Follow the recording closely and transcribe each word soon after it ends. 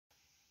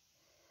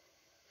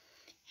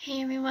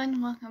Hey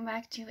everyone, welcome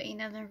back to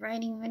another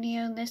writing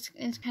video. This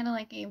is kind of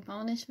like a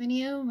bonus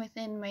video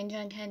within my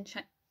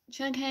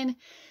Jughead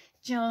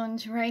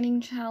Jones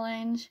writing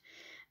challenge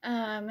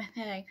that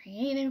I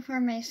created for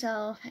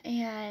myself,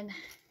 and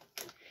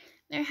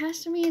there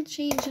has to be a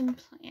change in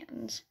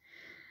plans.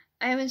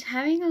 I was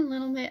having a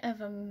little bit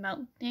of a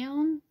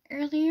meltdown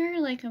earlier,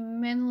 like a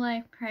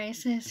midlife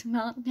crisis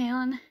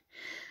meltdown,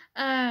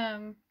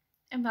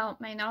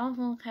 about my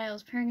novel,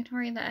 Kyle's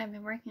Purgatory, that I've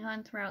been working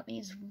on throughout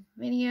these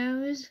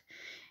videos,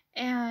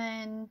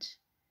 and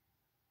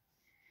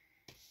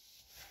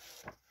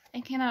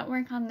I cannot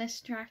work on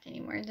this draft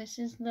anymore. This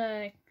is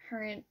the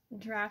current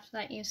draft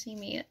that you see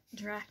me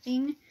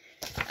drafting,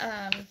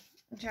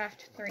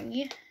 draft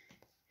 3.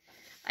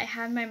 I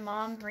had my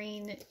mom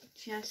read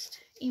just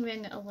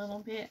even a little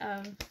bit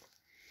of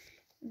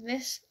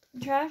this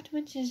draft,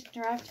 which is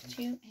draft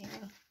 2. Hang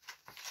on.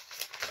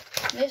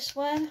 This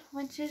one,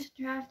 which is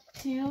draft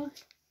 2,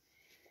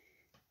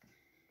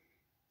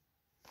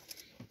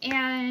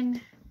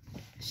 and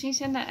she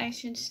said that I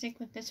should stick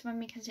with this one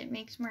because it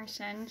makes more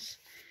sense,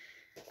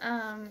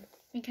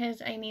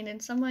 because I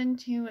needed someone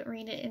to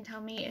read it and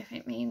tell me if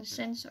it made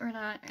sense or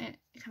not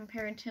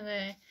compared to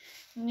the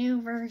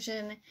new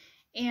version,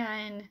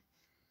 and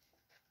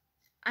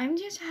I'm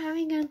just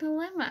having a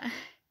dilemma.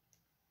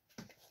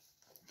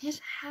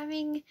 Just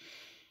having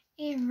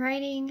a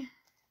writing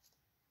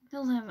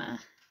dilemma.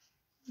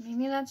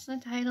 Maybe that's the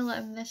title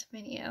of this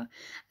video.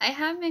 I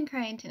have been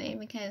crying today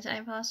because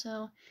I've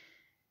also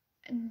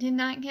did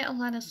not get a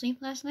lot of sleep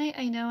last night.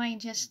 I know I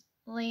just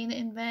laid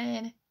in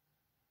bed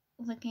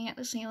looking at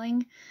the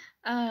ceiling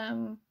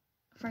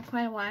for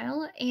quite a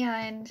while,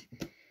 and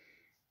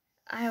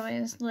I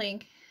was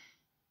like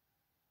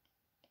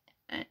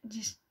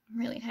just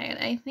really tired.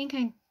 I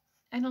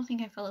don't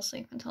think I fell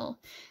asleep until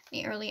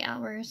the early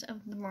hours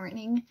of the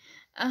morning.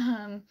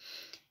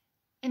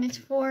 And it's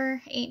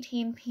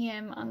 4:18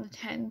 p.m. on the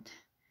 10th.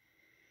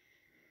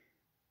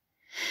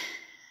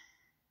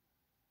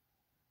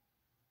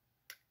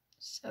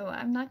 So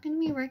I'm not going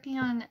to be working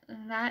on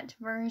that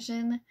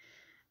version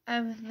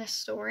of the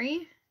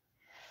story.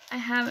 I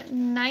have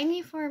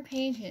 94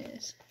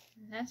 pages.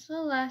 That's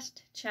the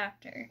last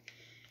chapter.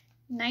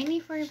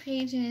 94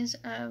 pages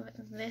of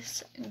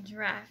this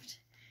draft.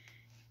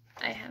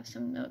 I have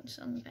some notes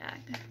on the back.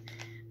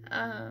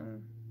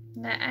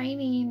 That I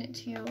need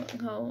to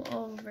go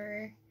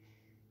over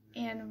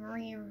and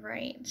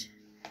rewrite.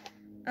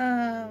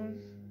 I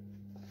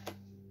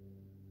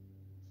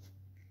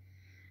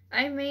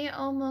may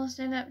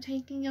almost end up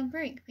taking a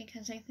break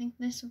because I think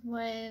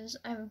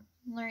I'm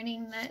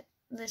learning that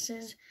this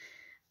is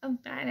a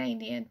bad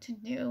idea to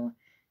do,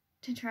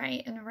 to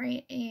try and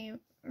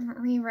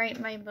rewrite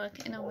my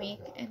book in a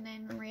week, and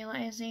then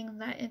realizing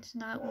that it's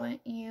not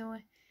what you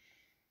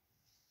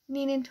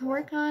needed to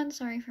work on.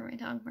 Sorry for my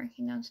dog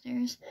barking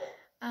downstairs.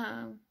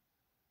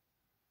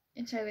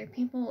 It's either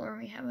people or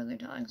we have other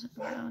dogs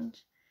around.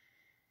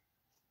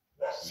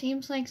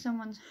 Seems like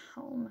someone's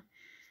home.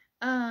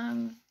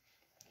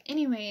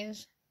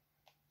 Anyways,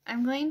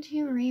 I'm going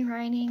to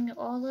rewriting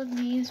all of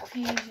these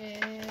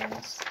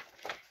pages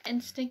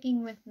and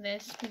sticking with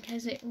this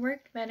because it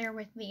worked better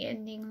with the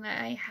ending that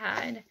I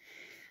had,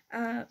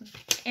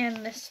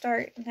 and the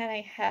start that I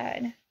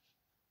had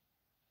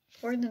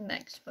for the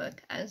next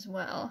book as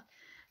well,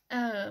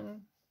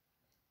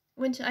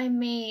 which I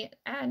may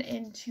add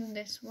into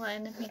this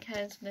one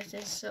because this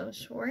is so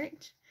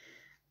short.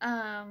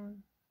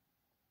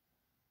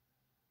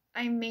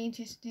 I may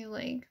just do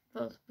like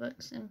both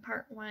books in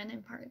part 1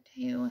 and part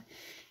 2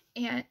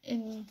 and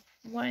in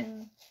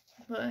one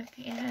book,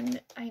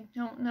 and I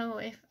don't know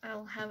if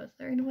I'll have a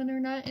third one or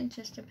not. It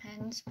just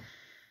depends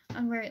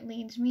on where it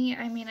leads me.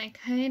 I mean, I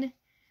could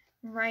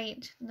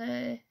write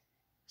the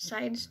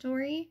side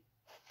story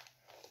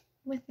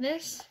with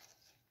this,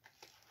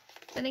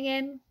 but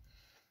again,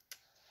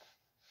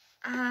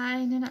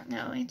 I do not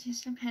know. It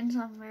just depends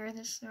on where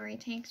the story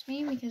takes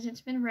me because it's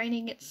been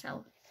writing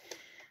itself.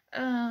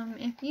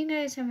 If you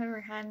guys have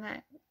ever had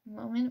that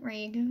moment where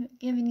you've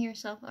given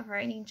yourself a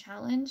writing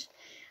challenge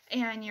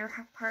and you're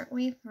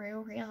partway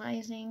through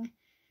realizing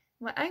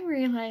what I'm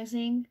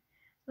realizing,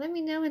 let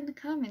me know in the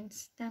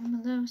comments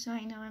down below so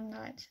I know I'm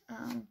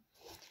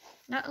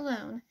not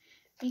alone,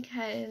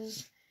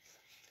 because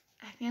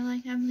I feel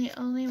like I'm the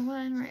only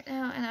one right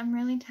now and I'm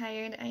really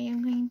tired. I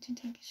am going to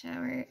take a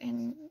shower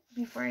and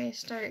before I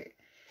start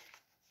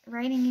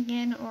writing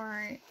again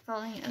or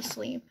falling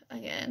asleep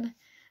again.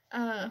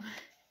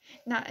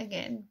 Not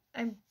again.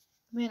 I've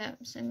been up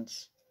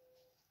since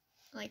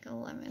like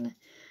 11,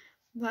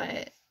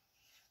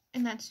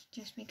 and that's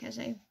just because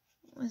I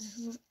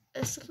was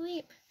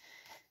asleep,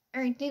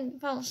 or I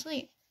didn't fall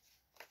asleep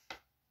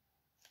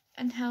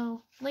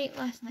until late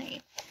last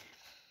night.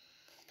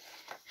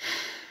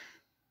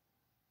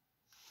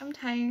 I'm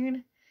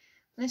tired.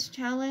 This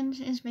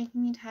challenge is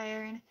making me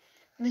tired.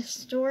 This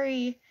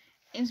story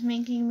is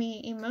making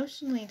me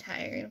emotionally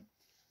tired.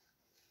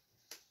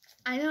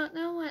 I don't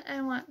know what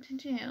I want to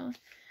do.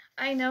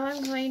 I know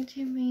I'm going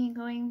to be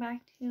going back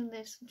to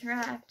this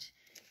draft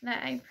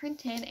that I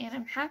printed, and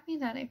I'm happy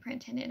that I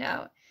printed it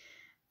out.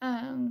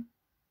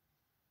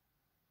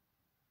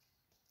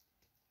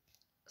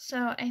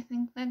 So I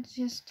think that's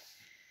just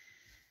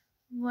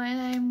what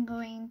I'm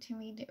going to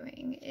be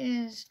doing,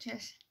 is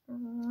just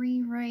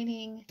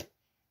rewriting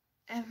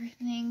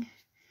everything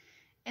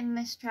in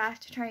this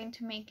draft, trying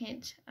to make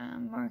it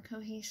more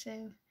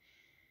cohesive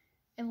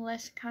and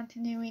less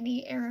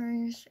continuity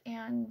errors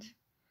and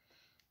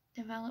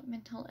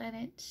developmental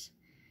edits.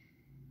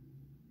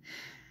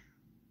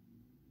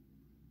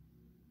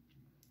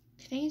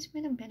 Today's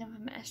been a bit of a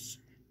mess.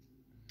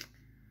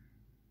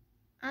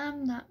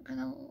 I'm not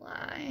gonna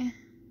lie.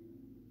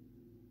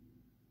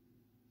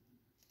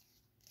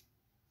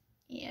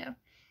 Yeah.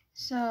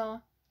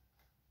 So,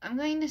 I'm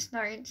going to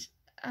start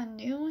a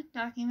new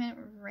document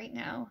right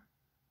now.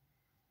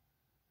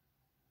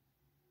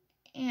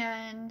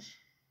 And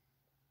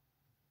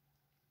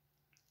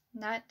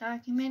that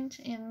document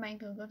in my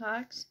Google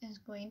Docs is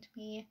going to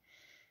be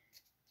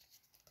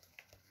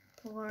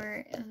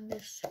for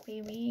this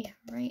baby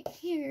right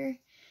here.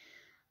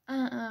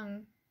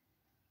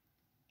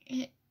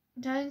 It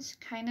does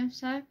kind of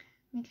suck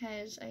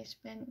because I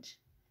spent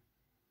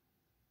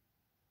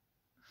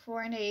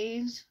 4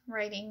 days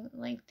writing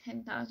like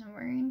 10,000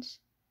 words.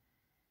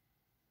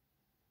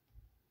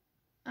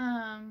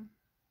 I'll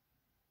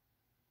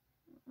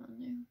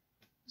do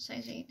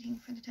size 18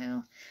 for the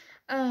title.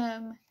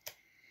 I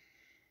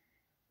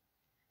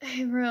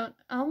wrote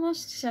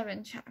almost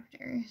 7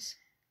 chapters,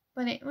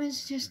 but it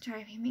was just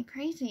driving me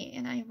crazy,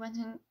 and I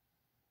wasn't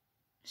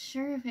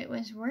sure if it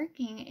was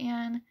working,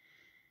 and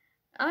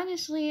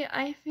honestly,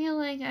 I feel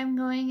like I'm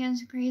going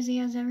as crazy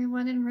as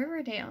everyone in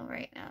Riverdale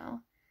right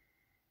now.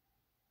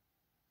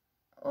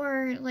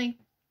 Or, like,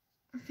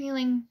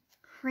 feeling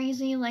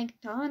crazy like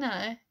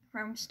Donna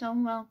from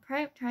Stonewall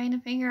Prep, trying to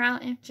figure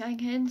out if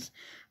Jughead's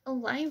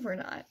alive or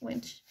not,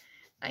 which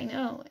I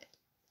know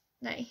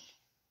that he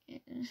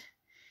is.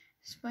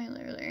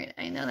 Spoiler alert,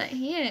 I know that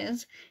he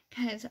is,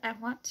 because I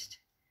watched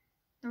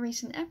the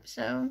recent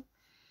episode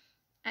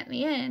at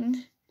the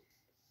end,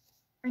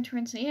 or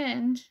towards the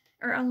end,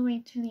 or all the way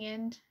to the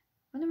end.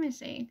 What am I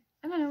saying?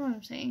 I don't know what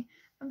I'm saying.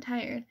 I'm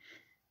tired,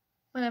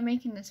 but I'm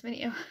making this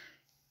video.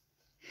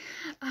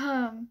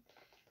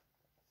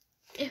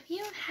 If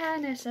you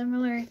had a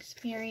similar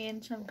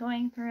experience of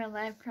going through a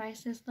life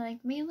crisis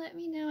like me, let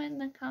me know in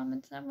the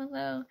comments down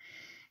below,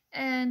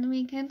 and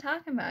we can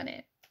talk about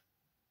it.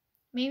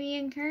 Maybe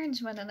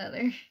encourage one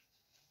another.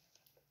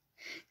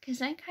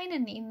 Because I kind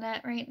of need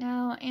that right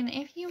now. And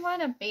if you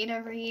want to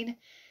beta read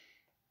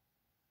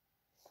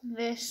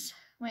this,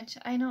 which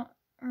I don't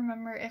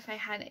remember if I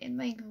had it in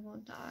my Google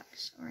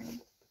Docs or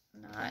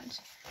not.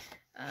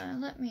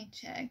 Let me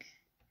check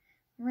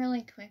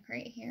really quick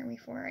right here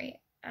before I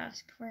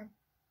ask for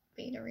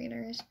beta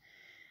readers.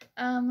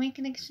 We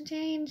can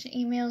exchange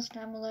emails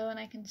down below and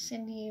I can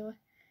send you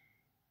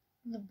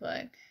the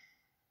book.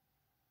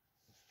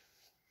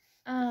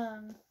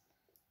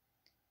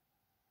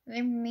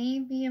 There may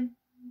be a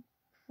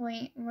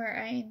point where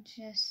I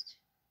just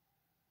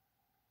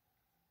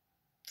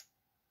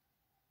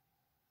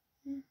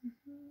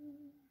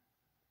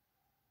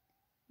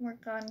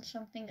work on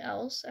something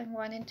else. I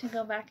wanted to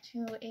go back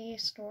to a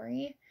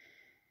story.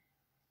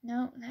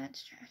 No,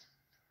 that's draft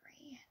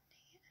 3.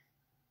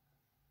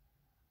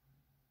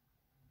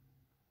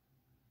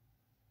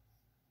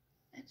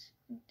 That's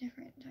a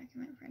different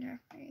document for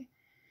draft 3.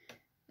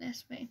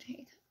 This may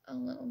take a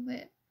little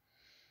bit.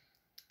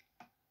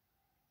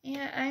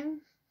 Yeah,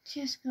 I'm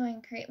just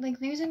going crazy. Like,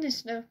 there's a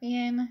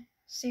dystopian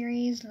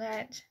series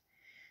that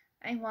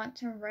I want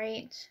to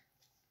write.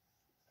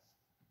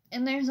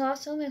 And there's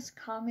also this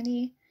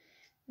comedy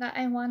that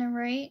I want to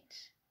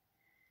write.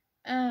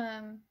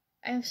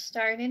 I've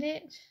started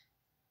it,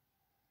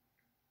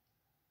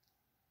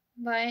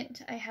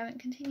 but I haven't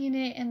continued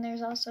it. And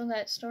there's also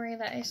that story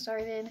that I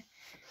started,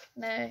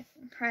 the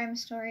crime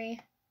story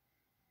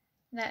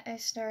that I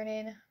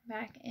started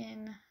back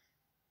in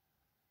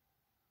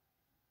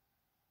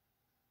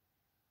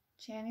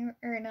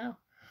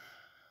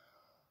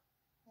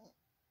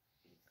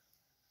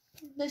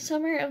the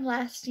summer of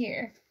last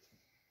year.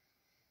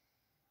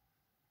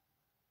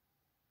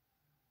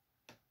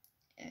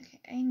 Okay,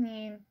 I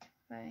need to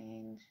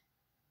find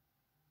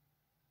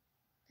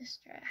this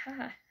draft.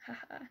 Haha.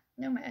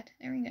 Nomad.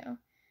 There we go.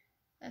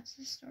 That's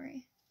the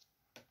story.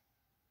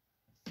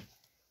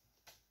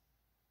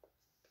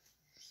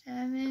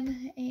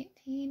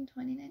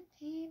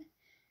 7/18/2019.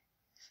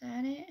 Is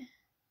that it?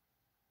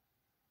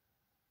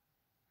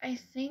 I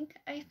think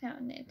I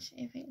found it.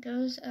 If it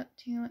goes up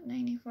to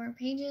 94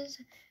 pages,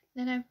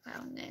 then I've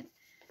found it.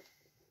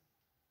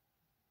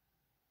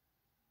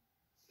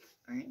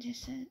 Or it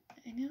just said,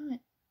 I know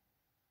it.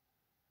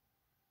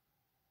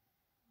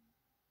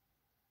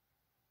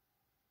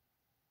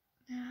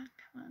 Ah,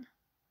 come on.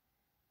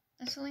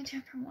 That's only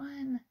chapter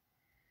 1.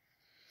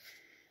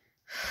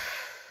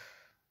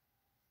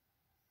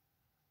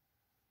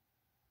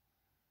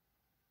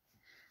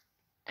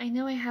 I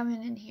know I have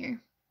it in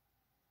here.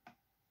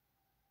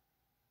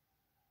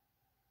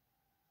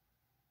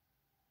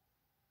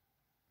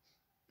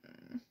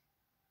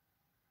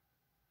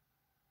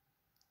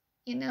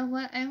 you know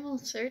what, I will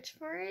search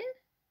for it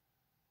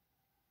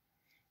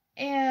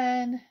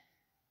and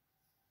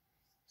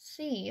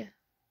see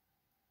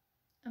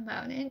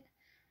about it.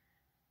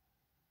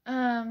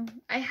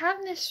 I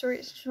have this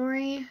short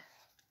story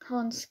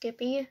called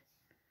Skippy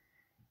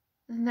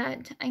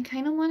that I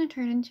kind of want to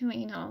turn into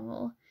a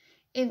novel.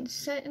 It's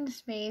set in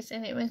space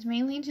and it was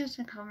mainly just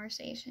a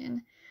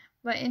conversation,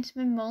 but it's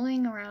been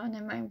mulling around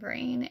in my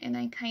brain and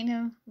I kind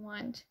of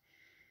want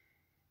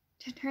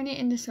to turn it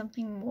into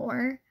something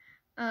more,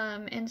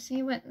 and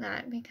see what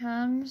that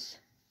becomes.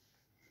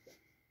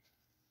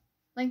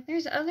 Like,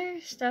 there's other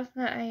stuff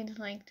that I'd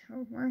like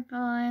to work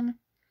on.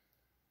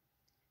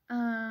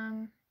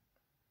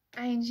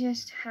 I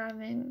just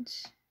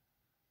haven't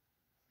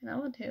been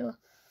able to.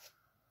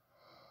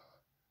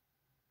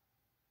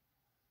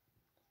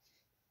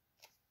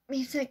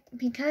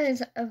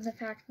 Because of the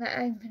fact that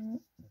I've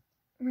been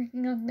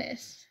working on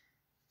this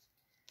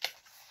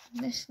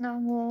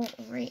novel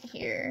right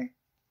here,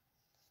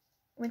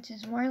 which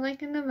is more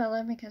like a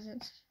novella because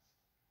it's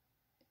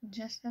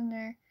just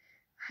under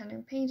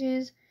 100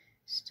 pages.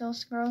 Still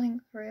scrolling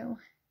through.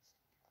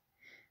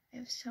 I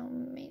have so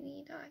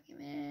many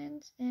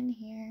documents in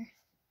here.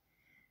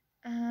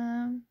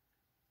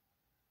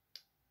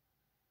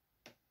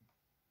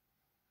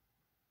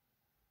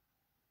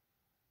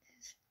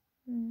 Is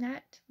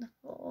that the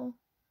full?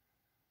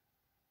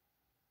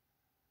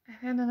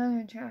 I've had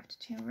another draft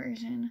 2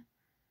 version.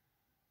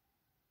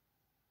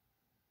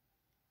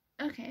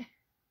 Okay.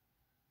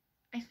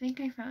 I think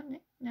I found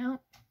it. No.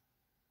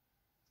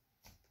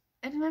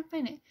 I did not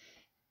find it.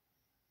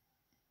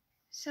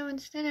 So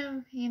instead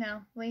of,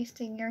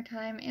 wasting your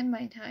time and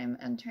my time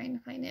on trying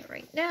to find it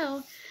right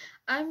now,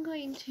 I'm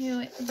going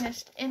to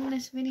just end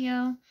this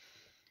video.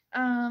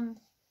 I'll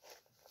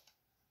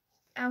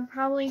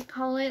probably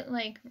call it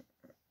like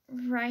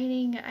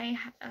writing.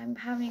 I'm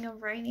having a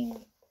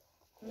writing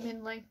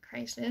midlife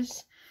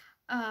crisis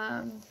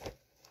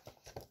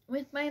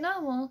with my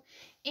novel,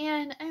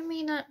 and I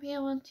may not be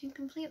able to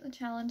complete the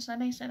challenge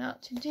that I set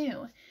out to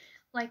do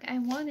like I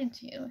wanted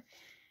to.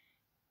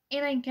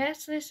 And I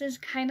guess this is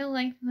kind of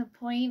like the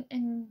point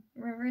in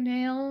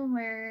Riverdale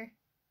where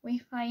we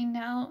find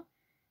out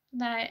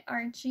that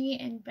Archie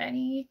and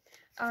Betty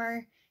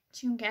are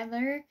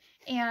together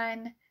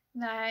and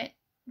that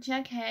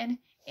Jughead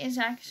is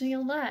actually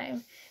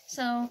alive.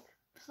 So,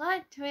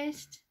 plot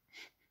twist,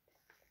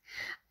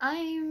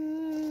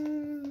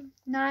 I'm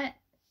not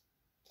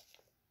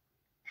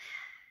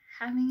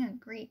having a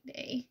great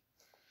day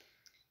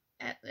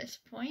at this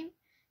point.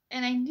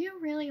 And I do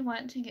really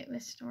want to get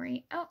this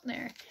story out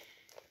there,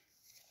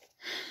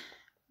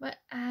 but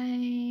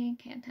I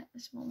can't at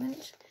this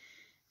moment.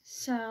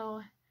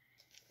 So,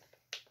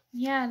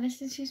 yeah, this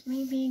is just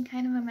me being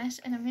kind of a mess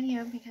in a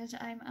video because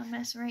I'm a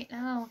mess right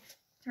now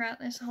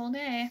throughout this whole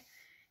day.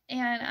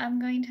 And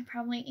I'm going to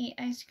probably eat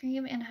ice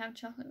cream and have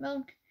chocolate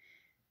milk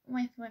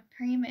with whipped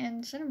cream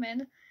and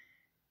cinnamon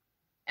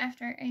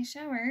after I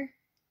shower.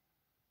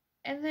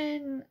 And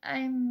then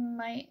I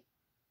might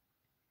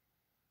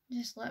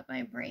just let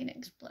my brain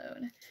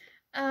explode.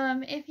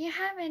 If you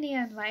have any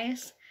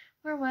advice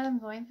for what I'm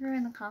going through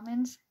in the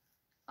comments,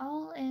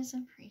 all is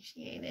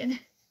appreciated.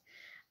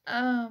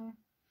 And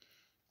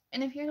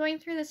if you're going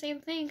through the same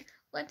thing,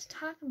 let's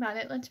talk about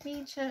it. Let's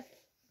be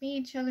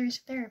each other's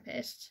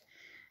therapists.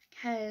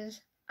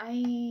 Because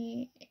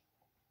my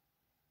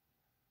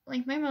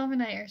mom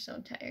and I are so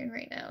tired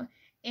right now.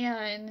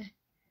 And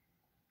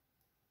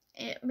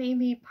it may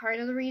be part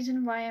of the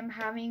reason why I'm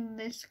having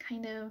this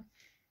kind of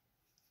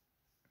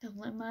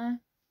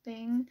dilemma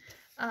thing.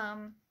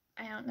 I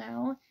don't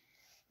know,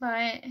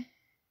 but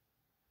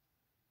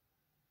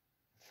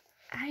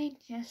I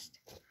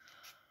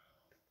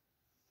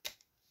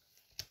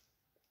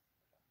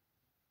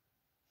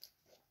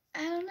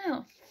don't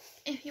know.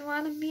 If you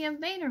want to be a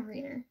beta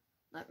reader,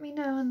 let me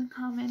know in the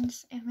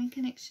comments and we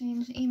can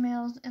exchange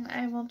emails and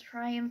I will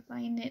try and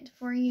find it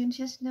for you.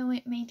 Just know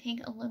it may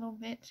take a little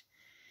bit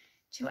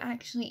to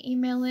actually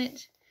email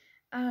it.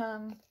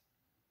 And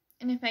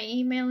if I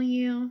email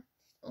you,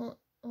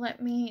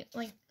 let me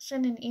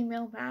send an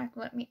email back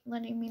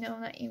letting me know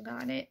that you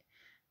got it,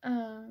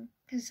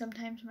 because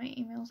sometimes my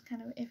email is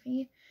kind of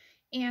iffy.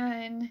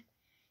 And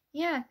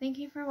yeah, thank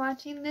you for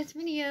watching this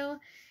video.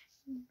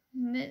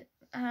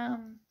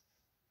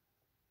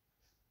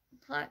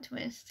 Plot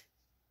twist.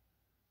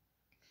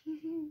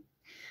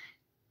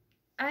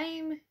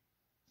 I'm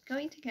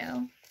going to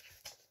go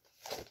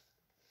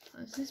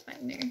close this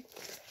binder.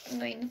 I'm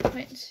going to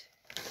put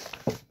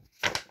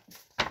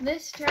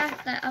this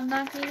draft that I'm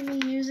not going to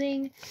be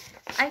using.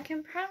 I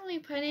can probably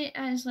put it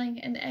as like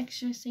an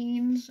extra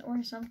scenes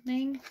or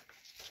something,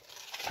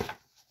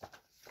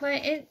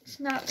 but it's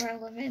not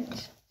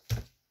relevant.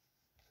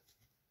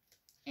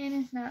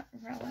 And it's not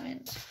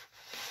relevant.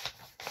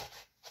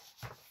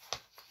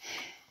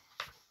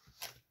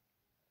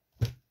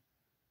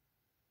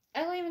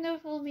 I don't even know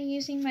if I'll be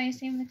using my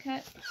Save the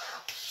Cut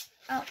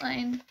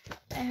outline.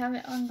 I have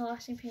it on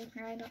glossy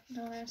paper.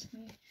 Don't ask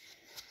me.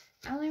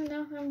 I don't even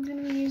know if I'm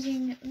going to be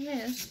using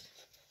this.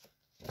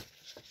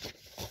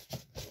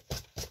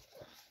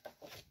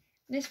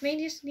 this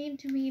may just need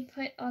to be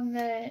put on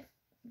the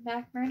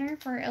back burner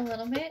for a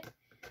little bit,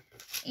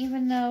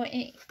 even though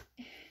it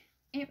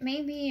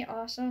may be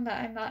also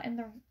that I'm not in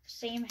the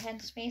same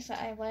headspace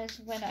that I was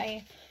when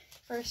I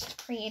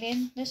first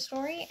created this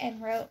story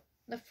and wrote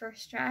the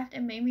first draft,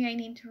 and maybe I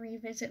need to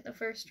revisit the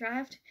first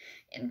draft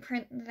and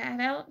print that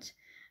out.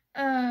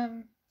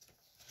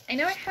 I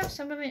know I have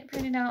some of it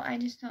printed out, I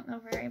just don't know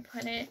where I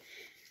put it,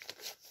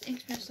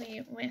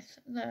 especially with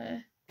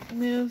the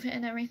move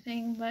and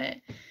everything, but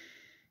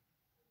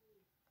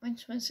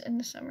which was in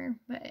the summer,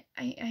 but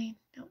I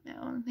don't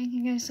know. Thank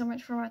you guys so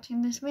much for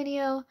watching this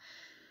video.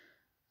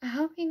 I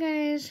hope you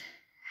guys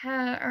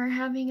are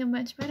having a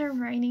much better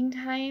writing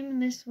time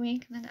this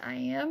week than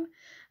I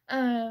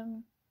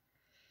am.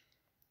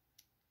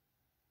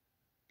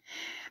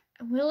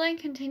 Will I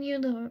continue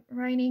the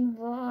writing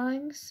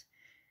vlogs?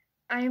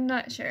 I'm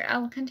not sure.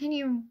 I'll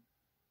continue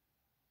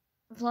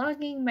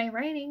vlogging my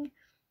writing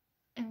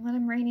and what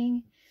I'm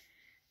writing.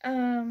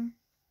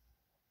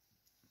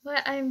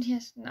 But I'm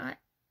just not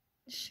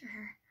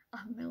sure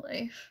on my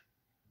life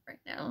right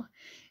now.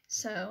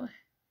 So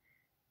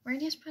we're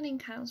just putting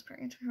Kyle's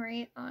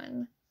Purgatory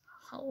on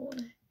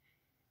hold.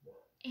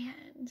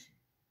 And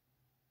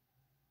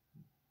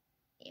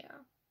yeah.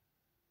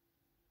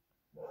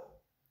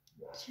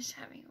 Just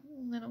having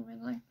a little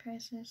midlife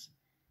crisis.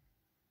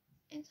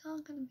 It's all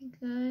gonna be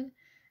good.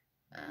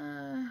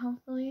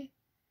 Hopefully.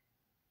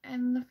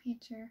 And the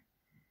future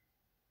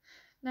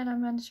that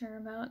I'm unsure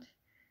about.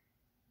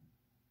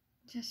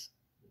 Just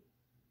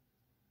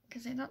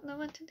because I don't know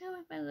what to do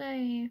with my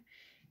life.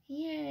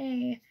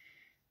 Yay!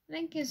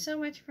 Thank you so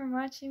much for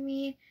watching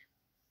me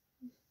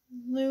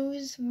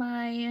lose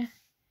my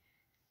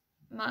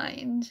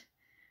mind.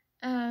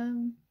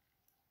 And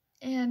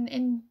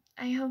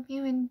I hope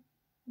you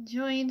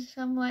enjoyed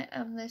somewhat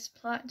of this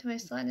plot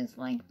twist that is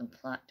like the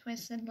plot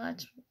twist in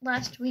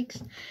last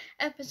week's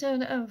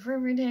episode of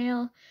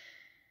Riverdale.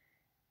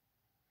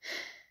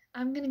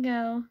 I'm gonna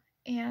go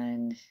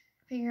and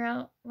figure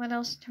out what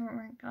else to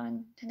work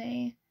on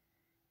today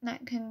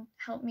that can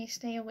help me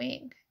stay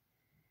awake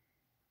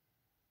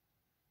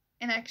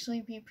and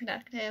actually be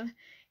productive,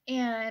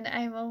 and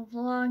I will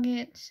vlog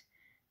it.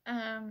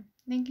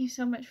 Thank you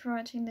so much for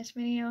watching this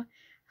video.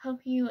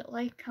 Hope you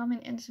like,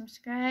 comment, and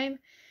subscribe.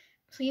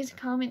 Please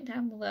comment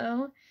down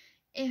below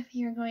if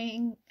you're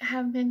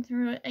have been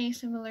through a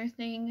similar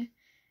thing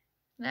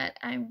that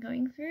I'm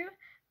going through.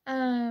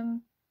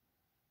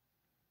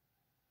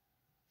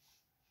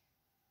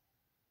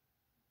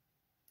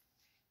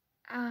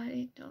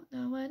 I don't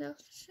know what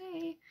else to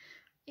say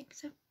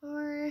except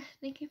for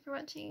thank you for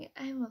watching.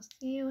 I will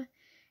see you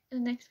in the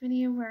next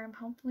video where I'm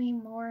hopefully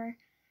more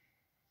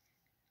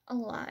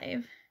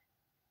alive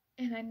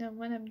and I know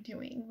what I'm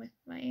doing with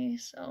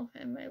myself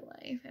and my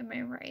life and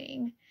my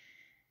writing.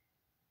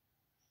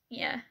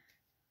 Yeah.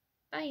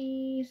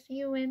 Bye. See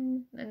you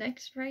in the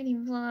next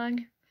writing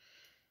vlog,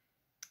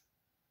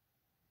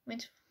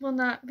 which will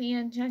not be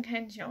a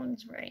Jughead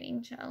Jones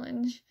writing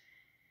challenge,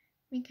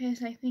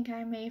 because I think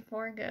I may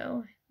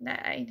forego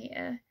that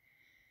idea.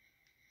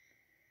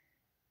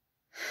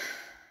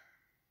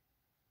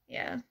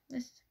 Yeah,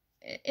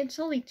 it's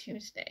only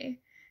Tuesday,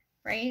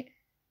 right?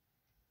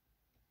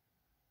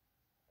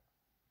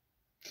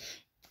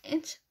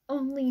 It's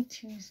only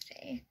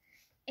Tuesday,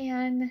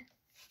 and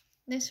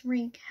this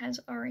week has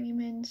already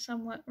been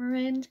somewhat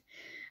ruined.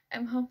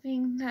 I'm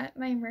hoping that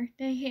my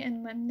birthday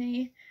and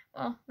Monday,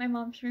 well, my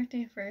mom's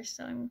birthday first,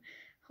 so I'm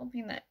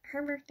hoping that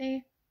her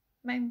birthday,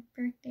 my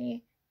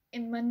birthday,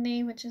 and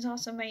Monday, which is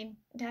also my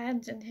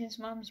dad's and his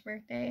mom's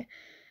birthday,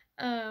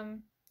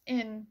 and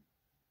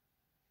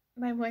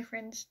my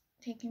boyfriend's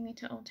taking me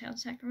to Old Town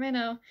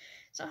Sacramento,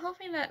 so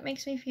hoping that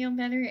makes me feel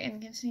better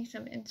and gives me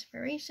some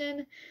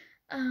inspiration.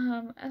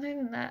 Other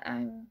than that,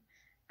 I'm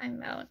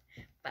out.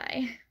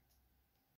 Bye.